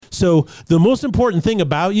So the most important thing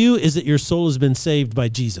about you is that your soul has been saved by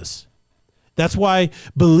Jesus. That's why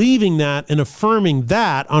believing that and affirming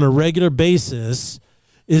that on a regular basis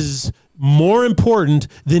is more important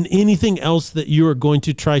than anything else that you are going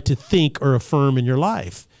to try to think or affirm in your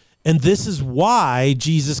life. And this is why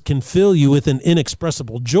Jesus can fill you with an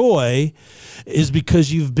inexpressible joy, is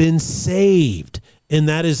because you've been saved. And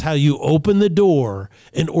that is how you open the door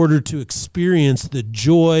in order to experience the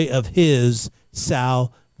joy of his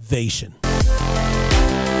salvation.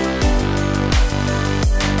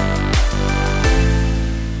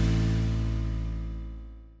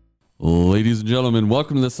 Ladies and gentlemen,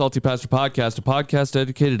 welcome to the Salty Pastor Podcast, a podcast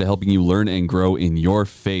dedicated to helping you learn and grow in your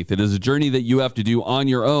faith. It is a journey that you have to do on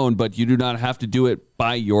your own, but you do not have to do it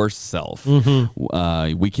by yourself.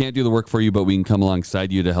 We can't do the work for you, but we can come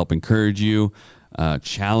alongside you to help encourage you,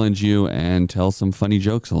 challenge you, and tell some funny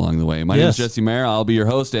jokes along the way. My name is Jesse Mayer. I'll be your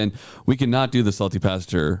host, and we cannot do the Salty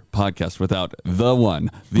Pastor Podcast without the one,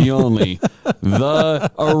 the only,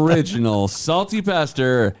 the original Salty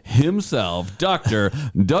Pastor himself, Dr.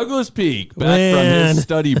 Douglas Peak, back from his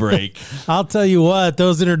study break. I'll tell you what,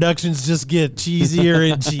 those introductions just get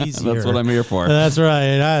cheesier and cheesier. That's what I'm here for. That's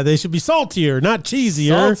right. They should be saltier, not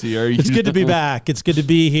cheesier. Saltier. It's good to be back. It's good to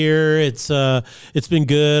be here. It's been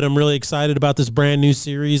good. I'm really excited about this brand new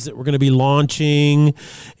series that we're going to be launching,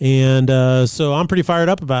 and so I'm pretty fired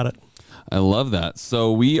up about it. I love that.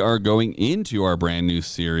 So we are going into our brand new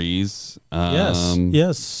series.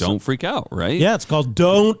 Yes. Don't freak out, right? Yeah, it's called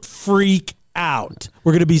Don't Freak Out.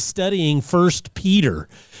 We're going to be studying 1Peter.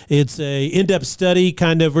 It's a in-depth study,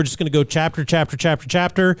 we're just going to go chapter,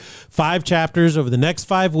 5 chapters over the next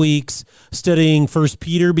 5 weeks, studying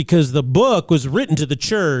 1Peter, because the book was written to the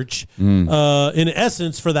church, in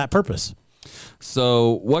essence, for that purpose.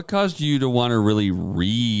 So what caused you to want to really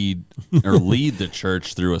read or lead the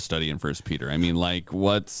church through a study in 1Peter? I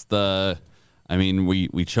mean,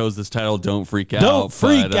 we chose this title, Don't Freak Out. Don't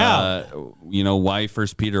freak out. Why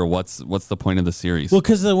 1Peter? What's the point of the series? Well,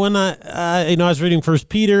 because when I was reading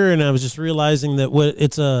 1Peter, and I was just realizing that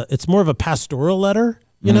it's more of a pastoral letter,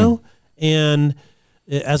 you know, and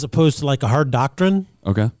as opposed to like a hard doctrine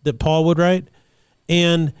that Paul would write.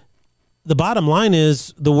 And the bottom line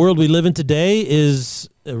is the world we live in today is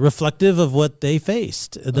reflective of what they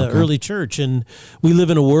faced, the early church. And we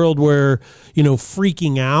live in a world where,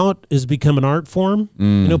 freaking out has become an art form.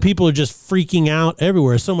 People are just freaking out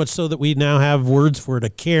everywhere, so much so that we now have words for it, a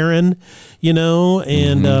Karen,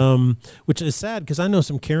 and which is sad because I know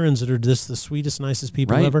some Karens that are just the sweetest, nicest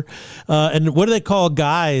people ever. And what do they call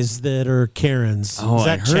guys that are Karens? Is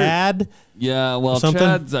that Chad? Yeah, well,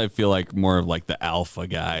 Chad's, I feel like, more of like the alpha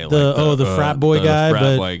guy. The frat boy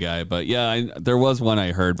guy. But yeah, there was one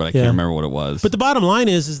I heard, but I can't remember what it was. But the bottom line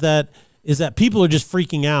is that people are just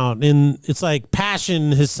freaking out, and it's like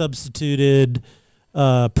passion has substituted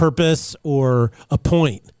purpose or a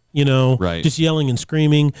point, right? Just yelling and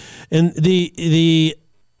screaming, and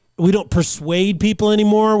we don't persuade people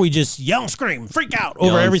anymore. We just yell and scream, freak out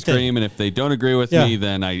over everything. Scream, and if they don't agree with me,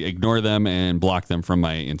 then I ignore them and block them from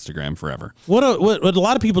my Instagram forever. What a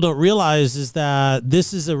lot of people don't realize is that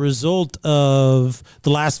this is a result of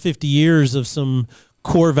the last 50 years of some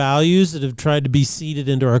core values that have tried to be seeded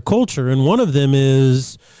into our culture. And one of them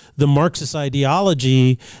is the Marxist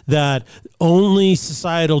ideology that only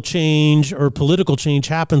societal change or political change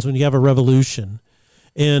happens when you have a revolution.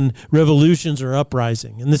 And revolutions are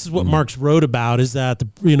uprising. And this is what Marx wrote about, is that,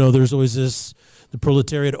 there's always the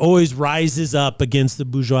proletariat always rises up against the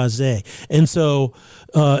bourgeoisie. And so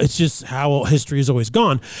it's just how history has always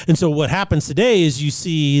gone. And so what happens today is you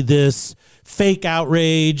see this fake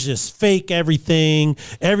outrage, this fake everything.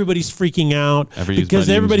 Everybody's freaking out because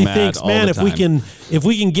everybody thinks, man, if we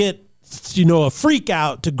can get a freak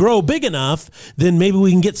out to grow big enough, then maybe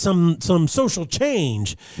we can get some social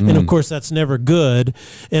change. And of course, that's never good.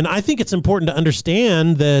 And I think it's important to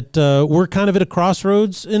understand that we're kind of at a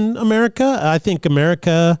crossroads in America. I think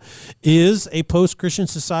America is a post-Christian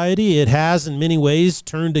society. It has, in many ways,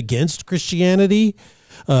 turned against Christianity.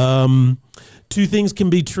 Two things can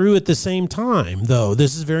be true at the same time, though.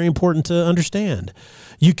 This is very important to understand.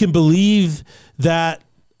 You can believe that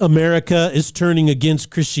America is turning against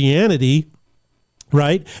Christianity,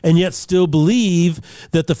 right? And yet still believe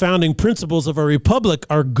that the founding principles of our republic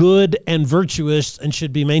are good and virtuous and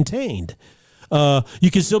should be maintained. You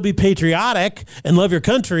can still be patriotic and love your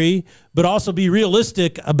country, but also be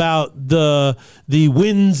realistic about the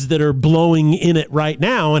winds that are blowing in it right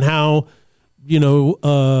now and how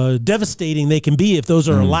devastating they can be if those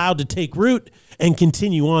are allowed to take root and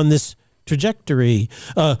continue on this trajectory.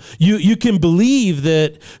 You can believe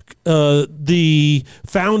that the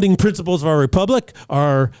founding principles of our republic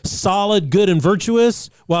are solid, good, and virtuous,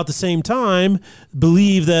 while at the same time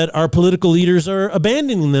believe that our political leaders are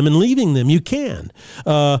abandoning them and leaving them. You can.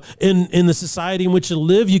 In the society in which you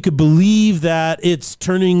live, you could believe that it's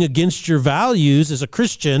turning against your values as a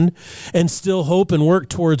Christian and still hope and work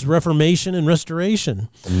towards reformation and restoration.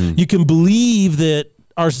 You can believe that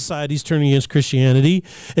our society is turning against Christianity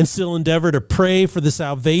and still endeavor to pray for the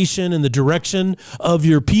salvation and the direction of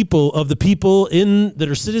your people, of the people that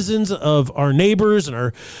are citizens of our neighbors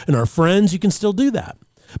and our friends. You can still do that.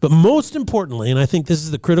 But most importantly, and I think this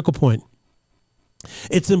is the critical point,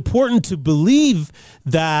 it's important to believe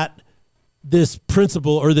that this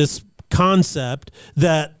principle or this concept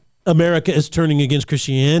that America is turning against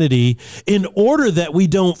Christianity in order that we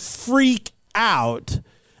don't freak out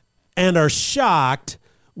and are shocked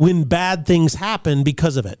when bad things happen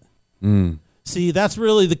because of it. See, that's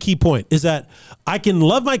really the key point, is that I can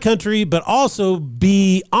love my country, but also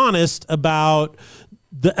be honest about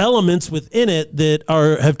the elements within it that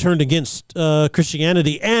have turned against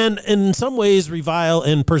Christianity and in some ways revile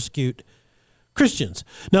and persecute Christians.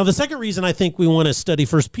 Now, the second reason I think we want to study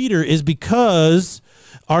 1 Peter is because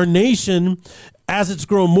our nation, as it's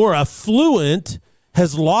grown more affluent,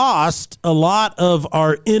 has lost a lot of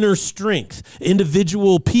our inner strength.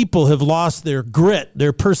 Individual people have lost their grit,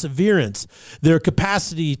 their perseverance, their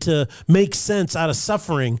capacity to make sense out of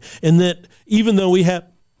suffering. And that even though we have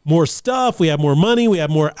more stuff, we have more money, we have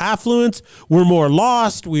more affluence, we're more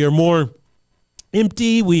lost, we are more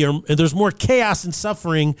empty, there's more chaos and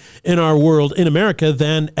suffering in our world, in America,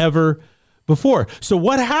 than ever before. So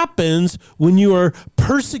what happens when you are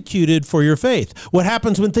persecuted for your faith? What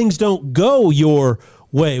happens when things don't go your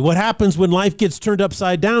way? What happens when life gets turned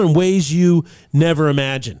upside down in ways you never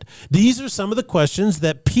imagined? These are some of the questions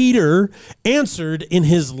that Peter answered in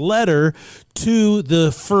his letter to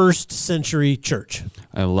the first century church.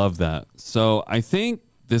 I love that. So I think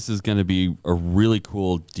this is going to be a really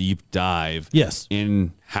cool deep dive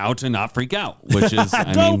in how to not freak out, which is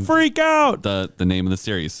don't freak out, the name of the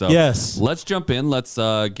series. So let's jump in. Let's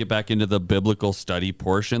get back into the biblical study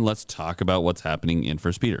portion. Let's talk about what's happening in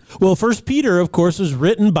 1 Peter. Well, 1 Peter, of course, was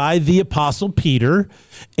written by the Apostle Peter,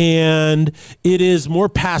 and it is more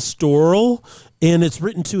pastoral, and it's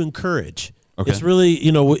written to encourage. Okay. It's really,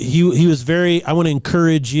 he was very, I want to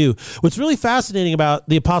encourage you. What's really fascinating about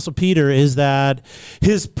the Apostle Peter is that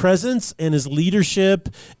his presence and his leadership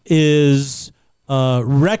is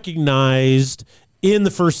recognized in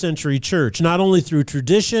the first century church, not only through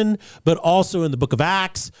tradition, but also in the book of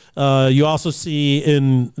Acts. You also see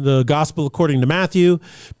in the gospel according to Matthew,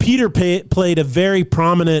 Peter played a very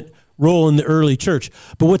prominent role in the early church.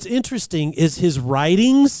 But what's interesting is his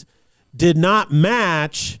writings did not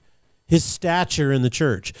match his stature in the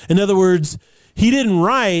church. In other words, he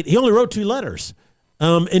only wrote 2 letters.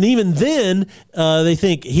 And even then, they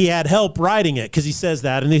think he had help writing it because he says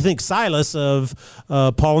that. And they think Silas of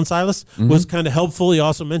Paul and Silas was kind of helpful. He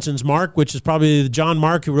also mentions Mark, which is probably John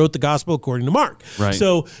Mark who wrote the gospel according to Mark. Right.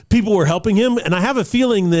 So people were helping him. And I have a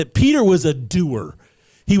feeling that Peter was a doer.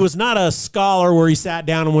 He was not a scholar where he sat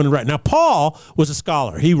down and went and write. Now, Paul was a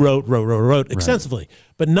scholar. He wrote extensively,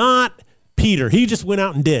 but not Peter. He just went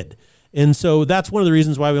out and did. And so that's one of the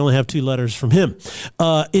reasons why we only have 2 letters from him.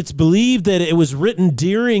 It's believed that it was written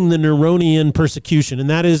during the Neronian persecution, and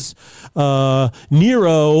that is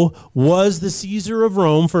Nero was the Caesar of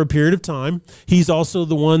Rome for a period of time. He's also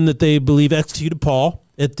the one that they believe executed Paul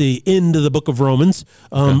at the end of the book of Romans.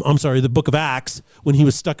 The book of Acts, when he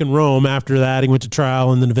was stuck in Rome. After that, he went to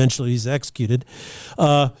trial, and then eventually he's executed.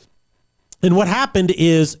 And what happened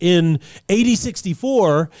is in AD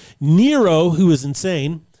 64, Nero, who was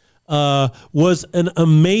insane, was an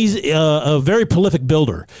amazing, a very prolific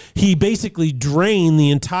builder. He basically drained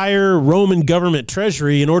the entire Roman government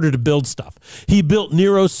treasury in order to build stuff. He built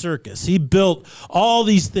Nero's circus. He built all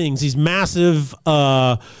these things, these massive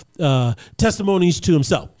testimonies to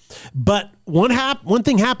himself. But one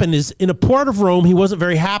thing happened is in a part of Rome he wasn't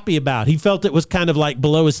very happy about. He felt it was kind of like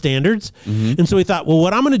below his standards. And so he thought, well,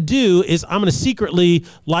 what I'm going to do is I'm going to secretly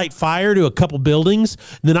light fire to a couple buildings.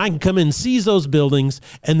 Then I can come in and seize those buildings,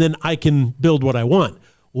 and then I can build what I want.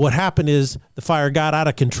 What happened is the fire got out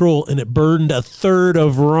of control and it burned a third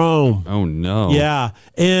of Rome. Oh, no. Yeah.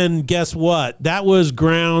 And guess what? That was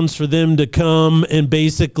grounds for them to come and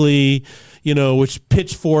basically, with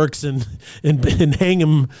pitchforks and hang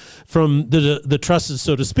him from the trusses,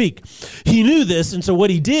 so to speak. He knew this, and so what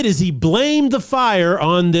he did is he blamed the fire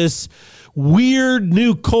on this weird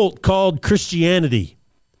new cult called Christianity.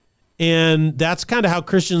 And that's kind of how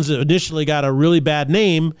Christians initially got a really bad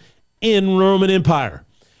name in Roman Empire.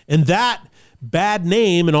 And that bad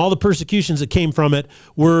name and all the persecutions that came from it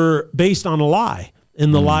were based on a lie,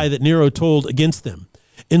 and the lie that Nero told against them.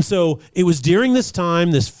 And so it was during this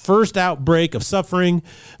time, this first outbreak of suffering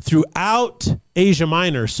throughout Asia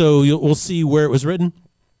Minor. So we'll see where it was written.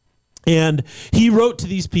 And he wrote to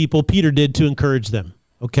these people, Peter did, to encourage them.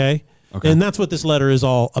 Okay? And that's what this letter is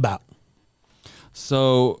all about.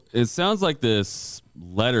 So it sounds like this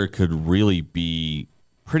letter could really be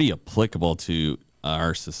pretty applicable to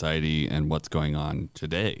our society and what's going on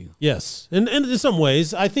today. Yes. And in some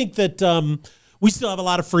ways, I think that we still have a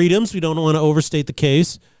lot of freedoms. We don't want to overstate the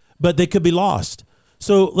case, but they could be lost.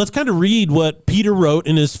 So let's kind of read what Peter wrote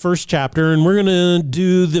in his first chapter, and we're going to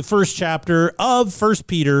do the first chapter of 1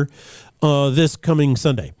 Peter this coming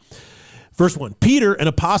Sunday. Verse 1, Peter, an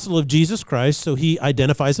apostle of Jesus Christ, so he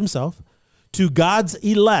identifies himself, to God's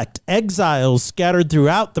elect, exiles scattered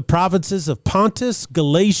throughout the provinces of Pontus,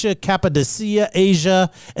 Galatia, Cappadocia, Asia,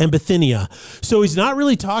 and Bithynia. So he's not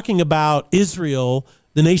really talking about Israel,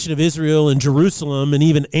 the nation of Israel and Jerusalem and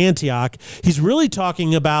even Antioch. He's really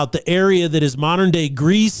talking about the area that is modern-day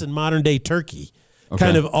Greece and modern-day Turkey,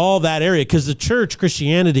 kind of all that area, because the church,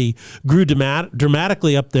 Christianity, grew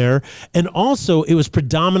dramatically up there, and also it was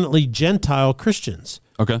predominantly Gentile Christians.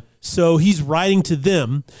 Okay. So he's writing to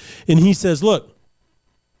them, and he says, look,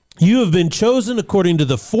 you have been chosen according to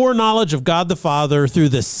the foreknowledge of God the Father through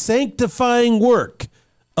the sanctifying work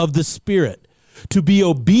of the Spirit, to be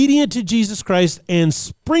obedient to Jesus Christ and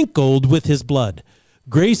sprinkled with his blood.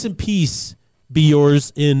 Grace and peace be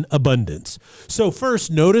yours in abundance. So first,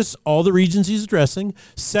 notice all the regions he's addressing.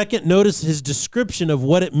 Second, notice his description of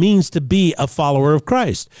what it means to be a follower of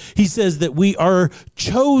Christ. He says that we are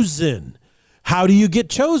chosen. How do you get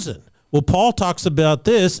chosen? Well, Paul talks about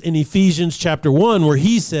this in Ephesians chapter 1, where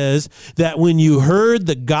he says that when you heard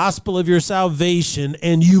the gospel of your salvation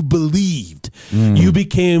and you believed, you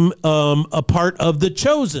became a part of the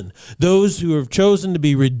chosen, those who have chosen to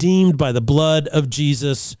be redeemed by the blood of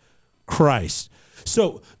Jesus Christ.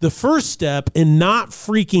 So the first step in not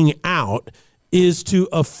freaking out is to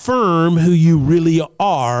affirm who you really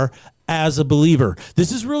are as a believer.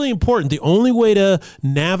 This is really important. The only way to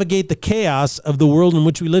navigate the chaos of the world in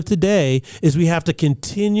which we live today is we have to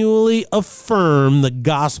continually affirm the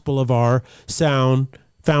gospel of our sound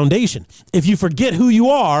foundation. If you forget who you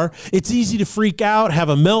are, it's easy to freak out, have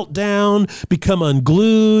a meltdown, become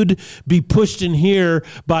unglued, be pushed in here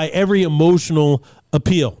by every emotional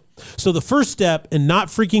appeal. So the first step in not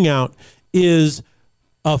freaking out is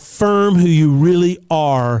affirm who you really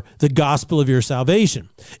are, the gospel of your salvation.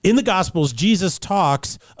 In the Gospels, Jesus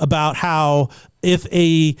talks about how if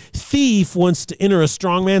a thief wants to enter a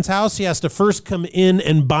strong man's house, he has to first come in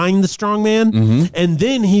and bind the strong man, and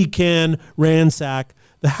then he can ransack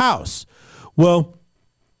the house. Well,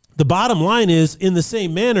 the bottom line is, in the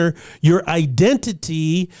same manner, your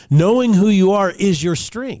identity, knowing who you are, is your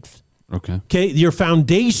strength. Okay. Your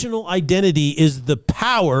foundational identity is the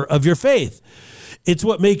power of your faith. It's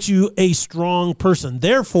what makes you a strong person.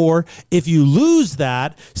 Therefore, if you lose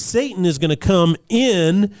that, Satan is going to come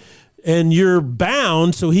in and you're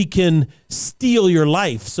bound so he can steal your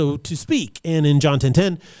life, so to speak. And in John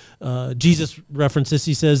 10:10, Jesus references,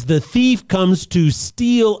 he says, the thief comes to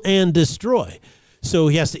steal and destroy. So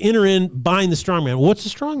he has to enter in, bind the strong man. What's a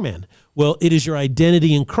strong man? Well, it is your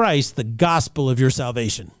identity in Christ, the gospel of your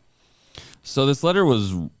salvation. So this letter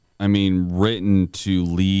was, written to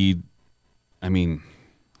lead,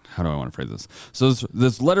 how do I want to phrase this? So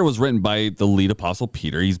this letter was written by the lead apostle,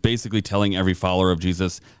 Peter. He's basically telling every follower of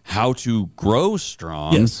Jesus how to grow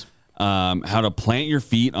strong, yes. How to plant your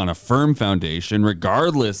feet on a firm foundation,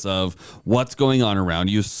 regardless of what's going on around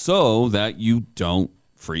you, so that you don't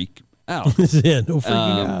freak out. Yeah, no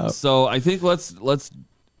freaking out. So I think let's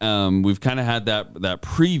we've kind of had that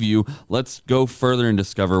preview. Let's go further and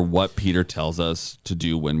discover what Peter tells us to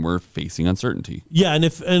do when we're facing uncertainty. Yeah,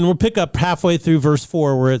 and we'll pick up halfway through verse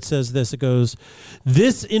 4 where it says this. It goes,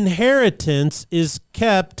 this inheritance is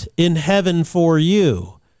kept in heaven for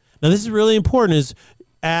you. Now, this is really important, is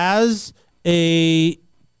as a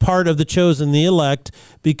part of the chosen, the elect,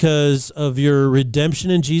 because of your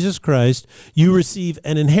redemption in Jesus Christ, you receive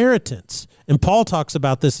an inheritance. And Paul talks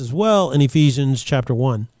about this as well in Ephesians chapter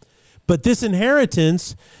 1. But this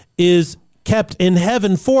inheritance is kept in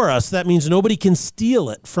heaven for us. That means nobody can steal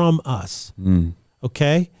it from us.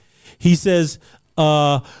 Okay? He says,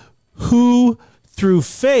 who through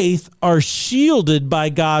faith are shielded by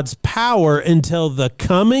God's power until the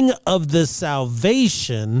coming of the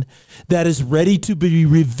salvation that is ready to be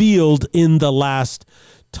revealed in the last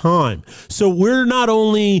time. So we're not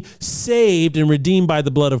only saved and redeemed by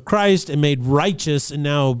the blood of Christ and made righteous and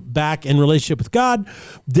now back in relationship with God,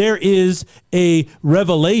 there is a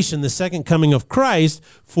revelation, the second coming of Christ,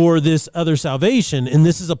 for this other salvation, and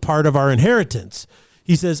this is a part of our inheritance.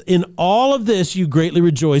 He says, in all of this you greatly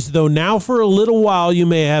rejoice, though now for a little while you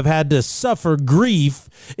may have had to suffer grief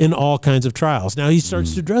in all kinds of trials. Now he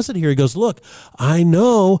starts to address it here. He goes, look, I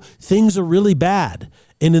know things are really bad.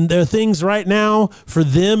 And there are things right now for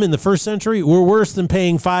them in the first century were worse than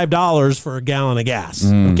paying $5 for a gallon of gas.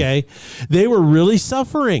 Okay. They were really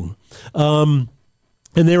suffering. And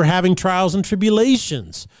they were having trials and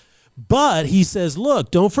tribulations. But he says,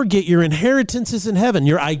 look, don't forget your inheritance is in heaven.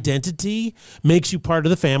 Your identity makes you part of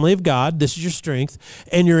the family of God. This is your strength.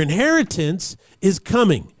 And your inheritance is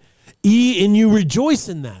coming. And you rejoice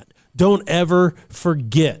in that. Don't ever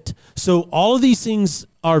forget. So all of these things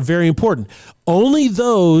are very important. Only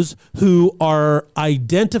those who are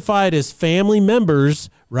identified as family members,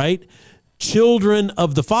 right, children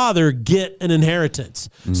of the Father, get an inheritance.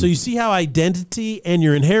 So you see how identity and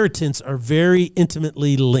your inheritance are very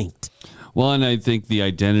intimately linked. Well, and I think the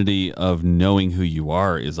identity of knowing who you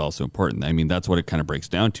are is also important. I mean, that's what it kind of breaks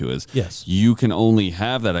down to is you can only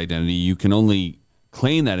have that identity. You can only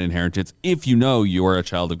claim that inheritance if you know you are a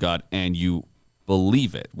child of God and you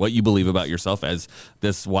believe it. What you believe about yourself, as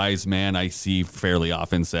this wise man I see fairly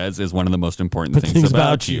often says, is one of the most important things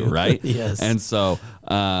about you, right? Yes. And so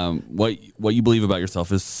what you believe about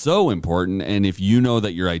yourself is so important. And if you know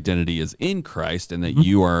that your identity is in Christ and that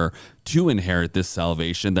you are to inherit this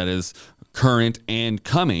salvation that is current and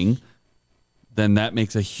coming, then that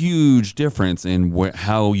makes a huge difference in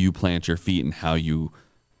how you plant your feet and how you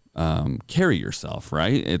carry yourself,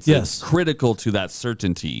 right? It's critical to that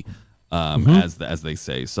certainty, as they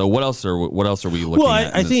say. So what else are we looking at? Well,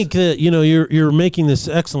 I think that you're making this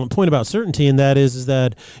excellent point about certainty, and that is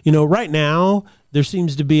that right now there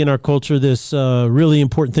seems to be in our culture this really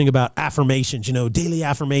important thing about affirmations, daily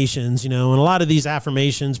affirmations, and a lot of these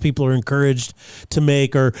affirmations people are encouraged to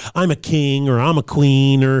make are, I'm a king, or I'm a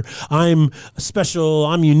queen, or I'm special,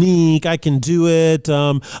 I'm unique, I can do it,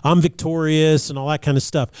 I'm victorious, and all that kind of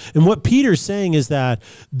stuff. And what Peter's saying is that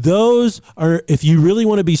those are, if you really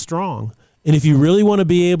want to be strong, and if you really want to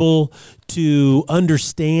be able to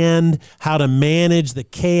understand how to manage the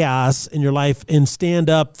chaos in your life and stand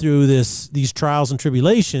up through these trials and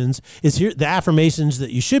tribulations, is here the affirmations that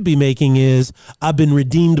you should be making is, I've been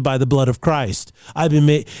redeemed by the blood of Christ.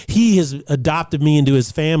 He has adopted me into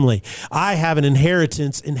his family. I have an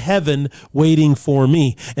inheritance in heaven waiting for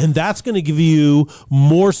me. And that's going to give you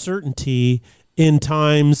more certainty in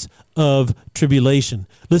times of tribulation.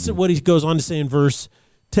 Listen to what he goes on to say in verse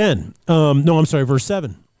 7.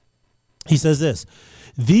 He says this,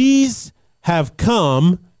 these have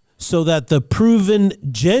come so that the proven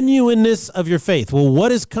genuineness of your faith. Well,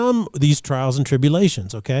 what has come? These trials and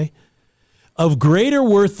tribulations, okay? Of greater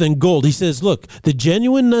worth than gold. He says, look, the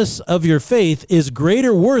genuineness of your faith is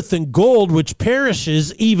greater worth than gold, which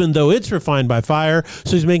perishes even though it's refined by fire.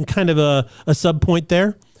 So he's making kind of a sub point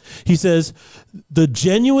there. He says, the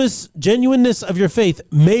genuineness of your faith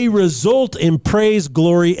may result in praise,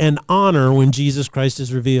 glory, and honor when Jesus Christ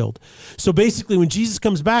is revealed. So basically, when Jesus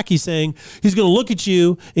comes back, he's saying, he's going to look at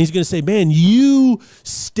you and he's going to say, man, you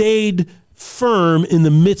stayed firm in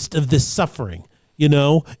the midst of this suffering.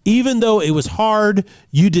 Even though it was hard,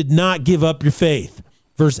 you did not give up your faith.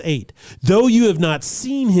 Verse 8, though you have not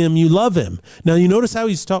seen him, you love him. Now, you notice how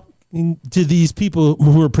he's talking to these people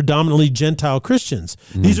who are predominantly Gentile Christians.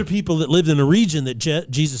 These are people that lived in a region that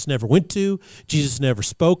Jesus never went to. Jesus never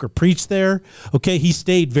spoke or preached there. Okay, he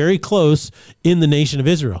stayed very close in the nation of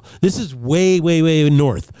Israel. This is way, way, way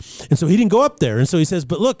north. And so he didn't go up there. And so he says,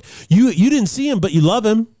 but look, you didn't see him, but you love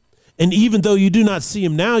him. And even though you do not see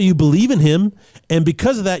him now, you believe in him. And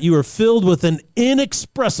because of that, you are filled with an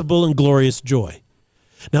inexpressible and glorious joy.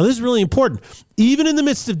 Now, this is really important. Even in the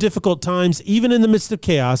midst of difficult times, even in the midst of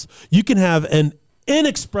chaos, you can have an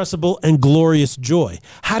inexpressible and glorious joy.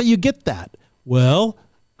 How do you get that? Well,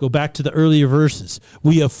 go back to the earlier verses.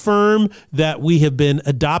 We affirm that we have been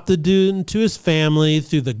adopted into his family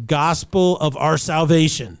through the gospel of our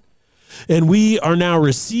salvation. And we are now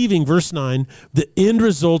receiving, verse 9, the end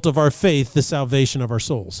result of our faith, the salvation of our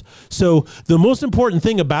souls. So the most important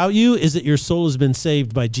thing about you is that your soul has been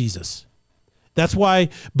saved by Jesus. That's why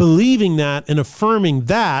believing that and affirming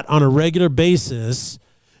that on a regular basis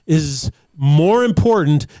is more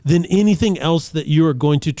important than anything else that you are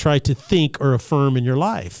going to try to think or affirm in your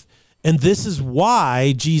life. And this is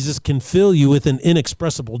why Jesus can fill you with an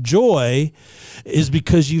inexpressible joy, is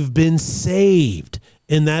because you've been saved.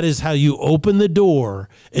 And that is how you open the door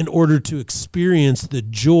in order to experience the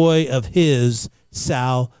joy of his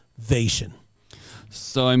salvation.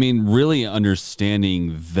 So, I mean, really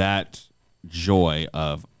understanding that joy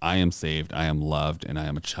of I am saved, I am loved, and I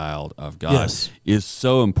am a child of God is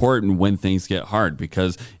so important when things get hard,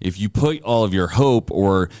 because if you put all of your hope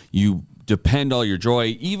or you depend all your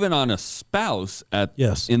joy, even on a spouse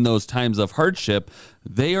in those times of hardship,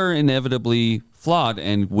 they are inevitably flawed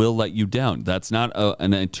and will let you down. That's not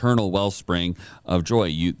an eternal wellspring of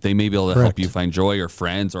joy. They may be able to help you find joy, or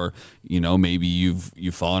friends, or maybe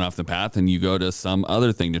you've fallen off the path and you go to some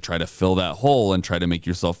other thing to try to fill that hole and try to make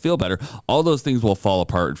yourself feel better. All those things will fall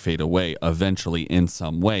apart and fade away eventually in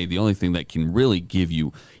some way. The only thing that can really give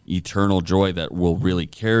you eternal joy, that will really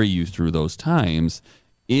carry you through those times,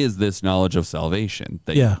 is this knowledge of salvation,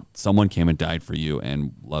 that someone came and died for you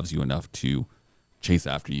and loves you enough to chase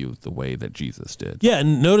after you the way that Jesus did. Yeah,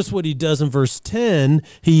 and notice what he does in verse 10.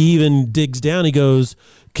 He even digs down. He goes,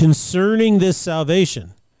 concerning this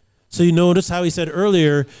salvation. So you notice how he said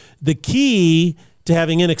earlier, the key to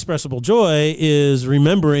having inexpressible joy is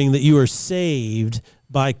remembering that you are saved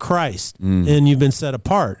by Christ and you've been set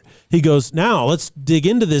apart. He goes, now let's dig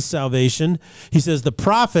into this salvation. He says, the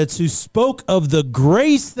prophets who spoke of the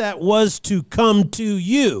grace that was to come to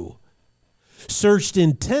you searched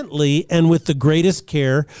intently and with the greatest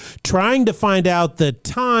care, trying to find out the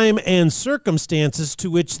time and circumstances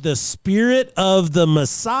to which the Spirit of the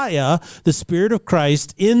Messiah, the Spirit of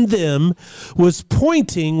Christ in them, was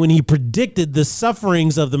pointing when he predicted the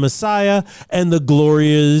sufferings of the Messiah and the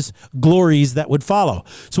glories that would follow.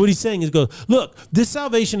 So what he's saying is, look, this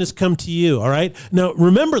salvation has come to you, all right? Now,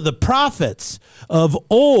 remember, the prophets of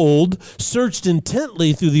old searched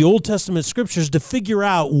intently through the Old Testament scriptures to figure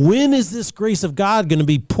out, when is this grace of God going to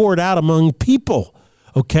be poured out among people?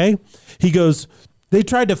 Okay. He goes, they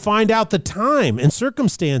tried to find out the time and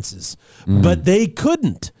circumstances, but they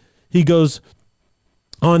couldn't. He goes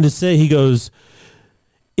on to say,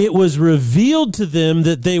 it was revealed to them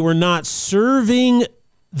that they were not serving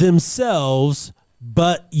themselves,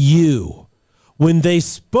 but you, when they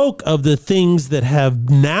spoke of the things that have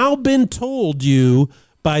now been told you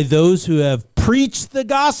by those who have preached the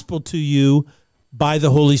gospel to you by the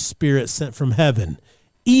Holy Spirit sent from heaven.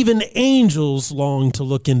 Even angels long to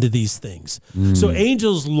look into these things. So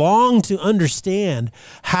angels long to understand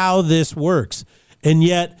how this works. And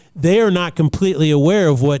yet they are not completely aware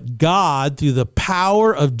of what God, through the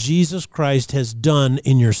power of Jesus Christ, has done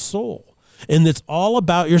in your soul. And it's all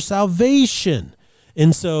about your salvation.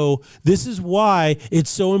 And so this is why it's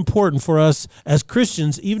so important for us as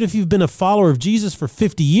Christians, even if you've been a follower of Jesus for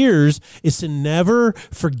 50 years, is to never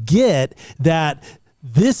forget that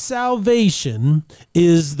this salvation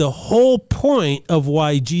is the whole point of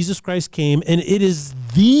why Jesus Christ came, and it is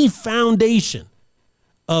the foundation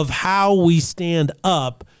of how we stand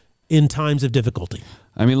up in times of difficulty.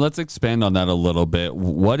 I mean, let's expand on that a little bit.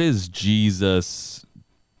 What is Jesus...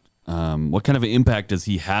 what kind of an impact does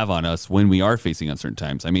he have on us when we are facing uncertain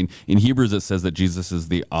times? I mean, in Hebrews, it says that Jesus is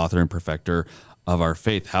the author and perfecter of our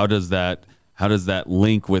faith. How does that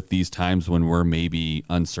link with these times when we're maybe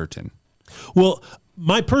uncertain? Well,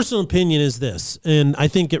 my personal opinion is this, and I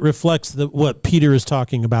think it reflects what Peter is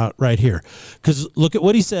talking about right here. Because look at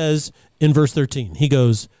what he says in verse 13. He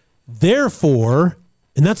goes, therefore,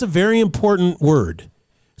 and that's a very important word.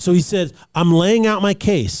 So he says, I'm laying out my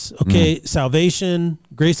case. Okay, salvation,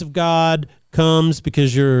 grace of God comes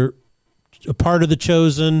because you're a part of the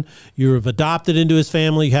chosen. You're adopted into his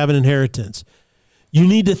family. You have an inheritance. You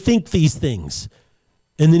need to think these things.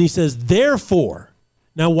 And then he says, therefore.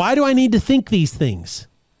 Now, why do I need to think these things?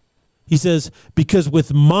 He says, because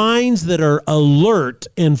with minds that are alert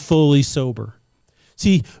and fully sober.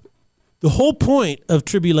 See, the whole point of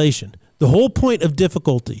tribulation, the whole point of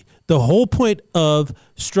difficulty, the whole point of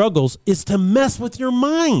struggles is to mess with your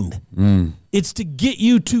mind. It's to get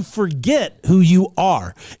you to forget who you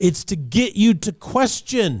are. It's to get you to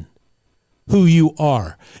question who you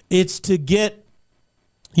are. It's to get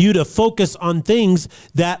you to focus on things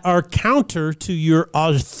that are counter to your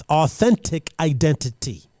authentic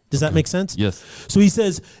identity. Does that make sense? Yes. So he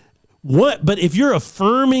says, but if you're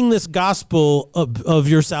affirming this gospel of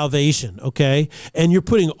your salvation, okay, and you're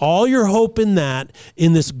putting all your hope in that,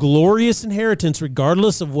 in this glorious inheritance,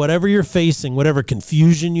 regardless of whatever you're facing, whatever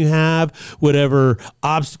confusion you have, whatever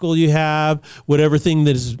obstacle you have, whatever thing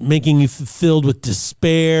that is making you filled with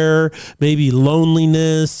despair, maybe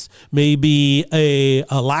loneliness, maybe a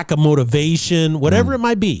lack of motivation, whatever it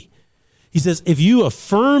might be. He says, if you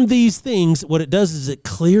affirm these things, what it does is it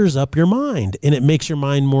clears up your mind and it makes your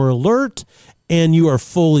mind more alert and you are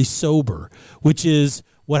fully sober, which is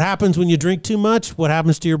What happens when you drink too much? What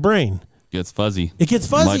happens to your brain? Gets fuzzy. It gets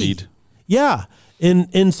fuzzy. Muddied. Yeah.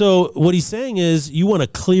 And so what he's saying is you want a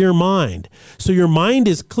clear mind. So your mind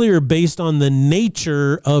is clear based on the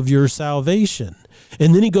nature of your salvation.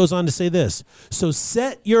 And then he goes on to say this. So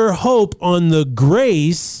set your hope on the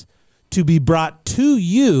grace to be brought to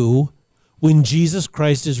you when Jesus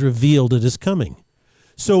Christ is revealed at his coming.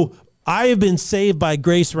 So I have been saved by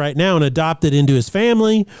grace right now and adopted into his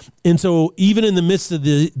family. And so even in the midst of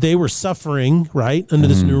they were suffering, right, under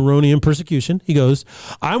this Neronian persecution, he goes,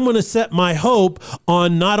 I'm going to set my hope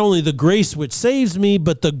on not only the grace which saves me,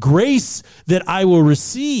 but the grace that I will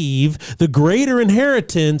receive, the greater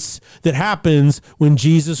inheritance that happens when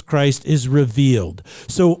Jesus Christ is revealed.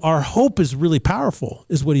 So our hope is really powerful,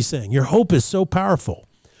 is what he's saying. Your hope is so powerful.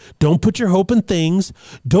 Don't put your hope in things.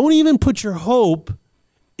 Don't even put your hope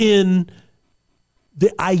in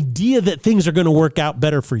the idea that things are going to work out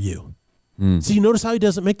better for you. So you notice how he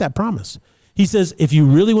doesn't make that promise. He says, if you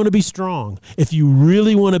really want to be strong, if you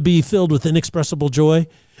really want to be filled with inexpressible joy,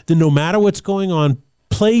 then no matter what's going on,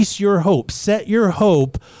 place your hope, set your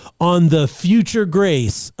hope on the future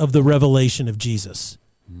grace of the revelation of Jesus.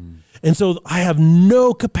 And so I have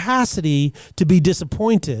no capacity to be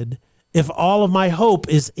disappointed if all of my hope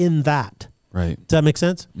is in that. Right. Does that make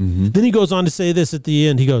sense? Then he goes on to say this at the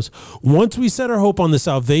end. He goes, once we set our hope on the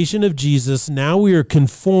salvation of Jesus, now we are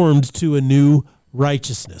conformed to a new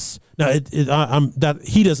righteousness. Now,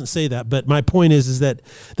 he doesn't say that, but my point is that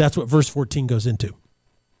that's what verse 14 goes into.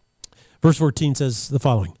 Verse 14 says the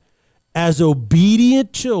following: as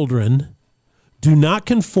obedient children, do not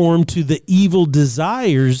conform to the evil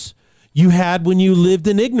desires you had when you lived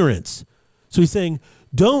in ignorance. So he's saying,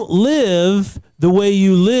 don't live the way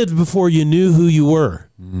you lived before you knew who you were,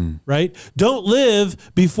 right? Don't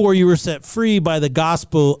live before you were set free by the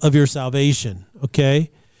gospel of your salvation,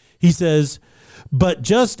 okay? He says, but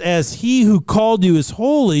just as he who called you is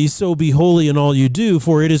holy, so be holy in all you do,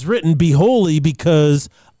 for it is written, be holy because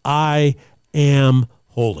I am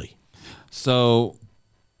holy. So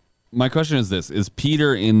my question is this: is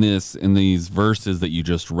Peter in these verses that you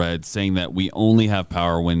just read saying that we only have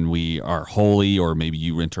power when we are holy, or maybe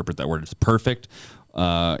you interpret that word as perfect?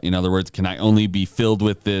 In other words, can I only be filled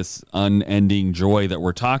with this unending joy that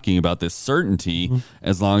we're talking about, this certainty,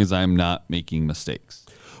 as long as I'm not making mistakes?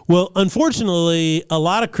 Well, unfortunately, a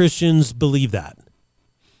lot of Christians believe that.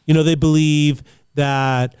 You know, they believe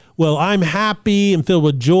that, well, I'm happy and filled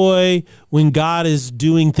with joy when God is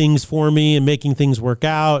doing things for me and making things work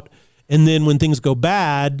out. And then when things go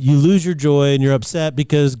bad, you lose your joy and you're upset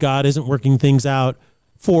because God isn't working things out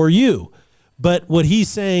for you. But what he's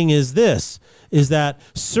saying is this, is that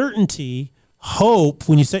certainty, hope,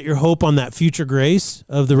 when you set your hope on that future grace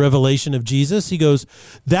of the revelation of Jesus, he goes,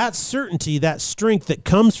 that certainty, that strength that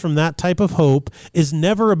comes from that type of hope is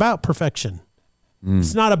never about perfection.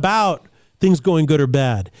 It's not about things going good or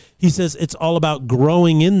bad. He says it's all about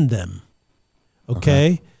growing in them.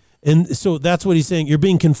 Okay? And so that's what he's saying. You're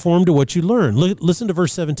being conformed to what you learn. Listen to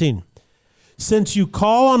verse 17. Since you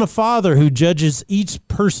call on a Father who judges each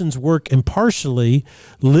person's work impartially,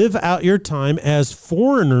 live out your time as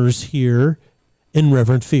foreigners here in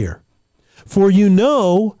reverent fear. For you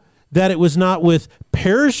know that it was not with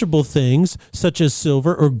perishable things such as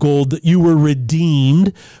silver or gold that you were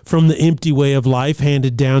redeemed from the empty way of life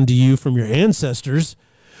handed down to you from your ancestors,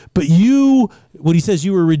 but what he says,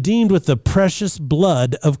 you were redeemed with the precious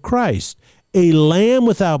blood of Christ, a lamb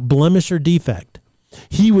without blemish or defect.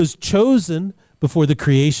 He was chosen before the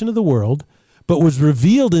creation of the world, but was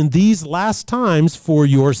revealed in these last times for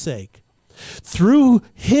your sake. Through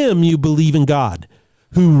him you believe in God,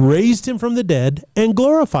 who raised him from the dead and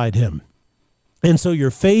glorified him. And so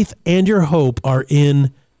your faith and your hope are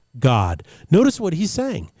in God. Notice what he's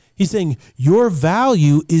saying. He's saying your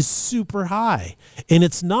value is super high, and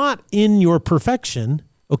it's not in your perfection,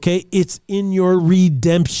 okay? It's in your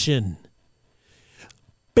redemption.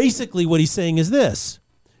 Basically, what he's saying is this: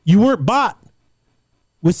 you weren't bought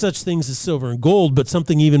with such things as silver and gold, but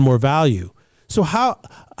something even more value. So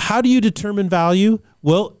how do you determine value?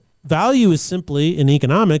 Well, value is simply, in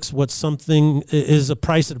economics, what something is a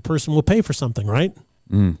price that a person will pay for something, right?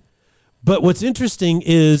 But what's interesting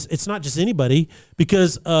is it's not just anybody,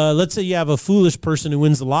 because let's say you have a foolish person who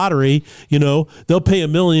wins the lottery, they'll pay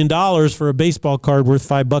 $1 million for a baseball card worth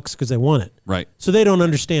 $5 because they won it. Right. So they don't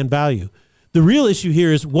understand value. The real issue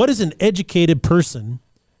here is, what is an educated person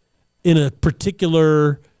in a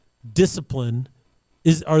particular discipline,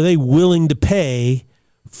 are they willing to pay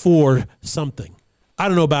for something? I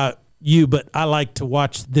don't know about you, but I like to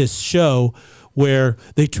watch this show where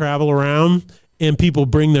they travel around and people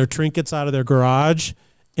bring their trinkets out of their garage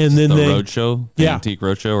And then the they roadshow, the Yeah. antique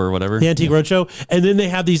roadshow or whatever. the antique roadshow, and then they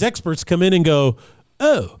have these experts come in and go,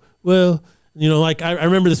 oh, well, like I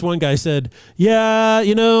remember this one guy said, yeah,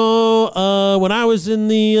 when I was in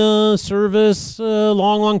the service a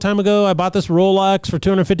long time ago, I bought this Rolex for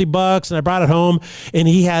 $250 and I brought it home, and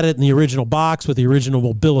he had it in the original box with the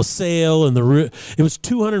original bill of sale, and it was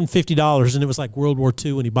 $250, and it was like World War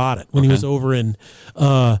II when he bought it, when he was over in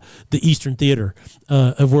the Eastern Theater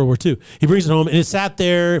of World War II. He brings it home, and it sat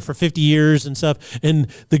there for 50 years and stuff, and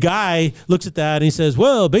the guy looks at that and he says,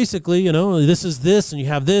 well, basically, this is this, and you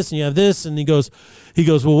have this, and you have this, and he goes,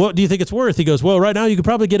 well, what do you think it's worth? He goes, well, right now you could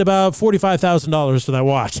probably get about $45,000 for that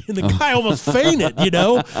watch. And the guy almost fainted,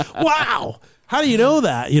 Wow. How do you know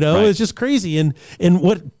that? Right. It's just crazy. And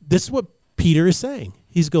this is what Peter is saying.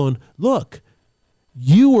 He's going, look,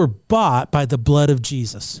 you were bought by the blood of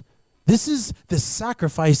Jesus. This is the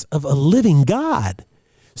sacrifice of a living God.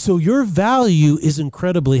 So your value is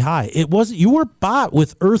incredibly high. You were bought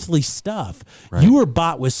with earthly stuff. Right. You were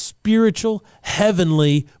bought with spiritual,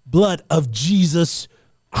 heavenly blood of Jesus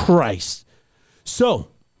Christ.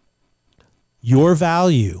 So your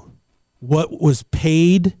value, what was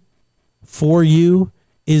paid for you,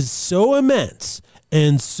 is so immense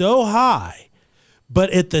and so high. But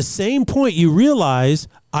at the same point, you realize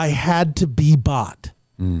I had to be bought.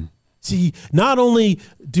 See, not only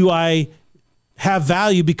do I have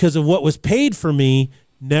value because of what was paid for me,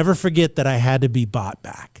 never forget that I had to be bought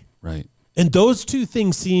back. Right. And those two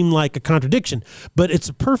things seem like a contradiction, but it's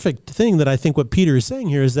a perfect thing that I think what Peter is saying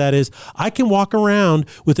here is I can walk around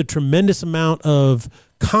with a tremendous amount of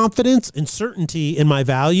confidence and certainty in my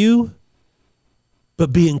value,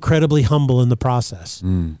 but be incredibly humble in the process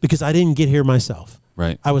because I didn't get here myself.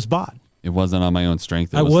 Right. I was bought. It wasn't on my own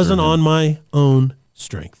strength. I wasn't on my own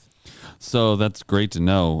strength. So that's great to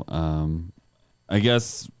know. I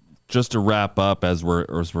guess just to wrap up as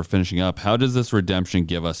we're finishing up, how does this redemption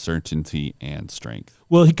give us certainty and strength?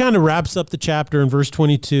 Well, he kind of wraps up the chapter in verse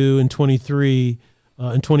 22 and 23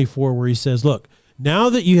 and 24 where he says, look, now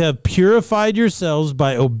that you have purified yourselves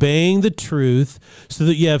by obeying the truth so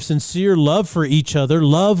that you have sincere love for each other,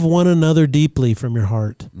 love one another deeply from your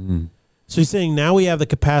heart. So he's saying now we have the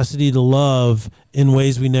capacity to love in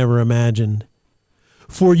ways we never imagined.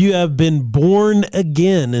 For you have been born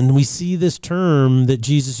again. And we see this term that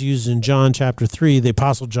Jesus used in John chapter 3. The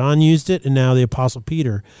Apostle John used it, and now the Apostle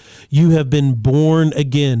Peter. You have been born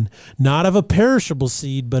again, not of a perishable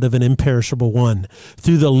seed, but of an imperishable one,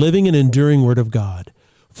 through the living and enduring word of God.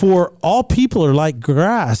 For all people are like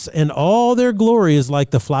grass, and all their glory is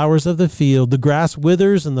like the flowers of the field. The grass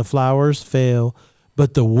withers and the flowers fail,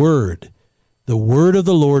 but the word of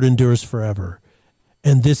the Lord endures forever.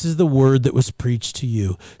 And this is the word that was preached to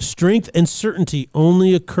you. Strength and certainty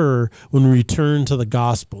only occur when we return to the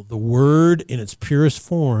gospel, the word in its purest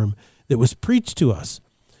form that was preached to us,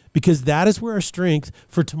 because that is where our strength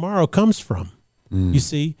for tomorrow comes from, you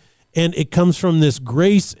see? And it comes from this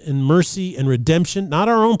grace and mercy and redemption, not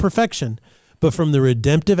our own perfection, but from the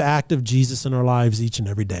redemptive act of Jesus in our lives each and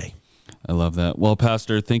every day. I love that. Well,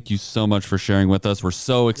 Pastor, thank you so much for sharing with us. We're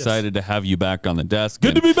so excited to have you back on the desk.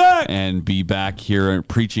 Good to be back. And be back here and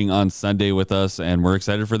preaching on Sunday with us. And we're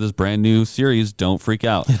excited for this brand new series, Don't Freak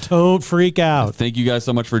Out. Don't freak out. Thank you guys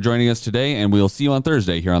so much for joining us today. And we'll see you on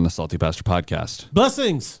Thursday here on the Salty Pastor Podcast.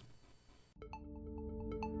 Blessings.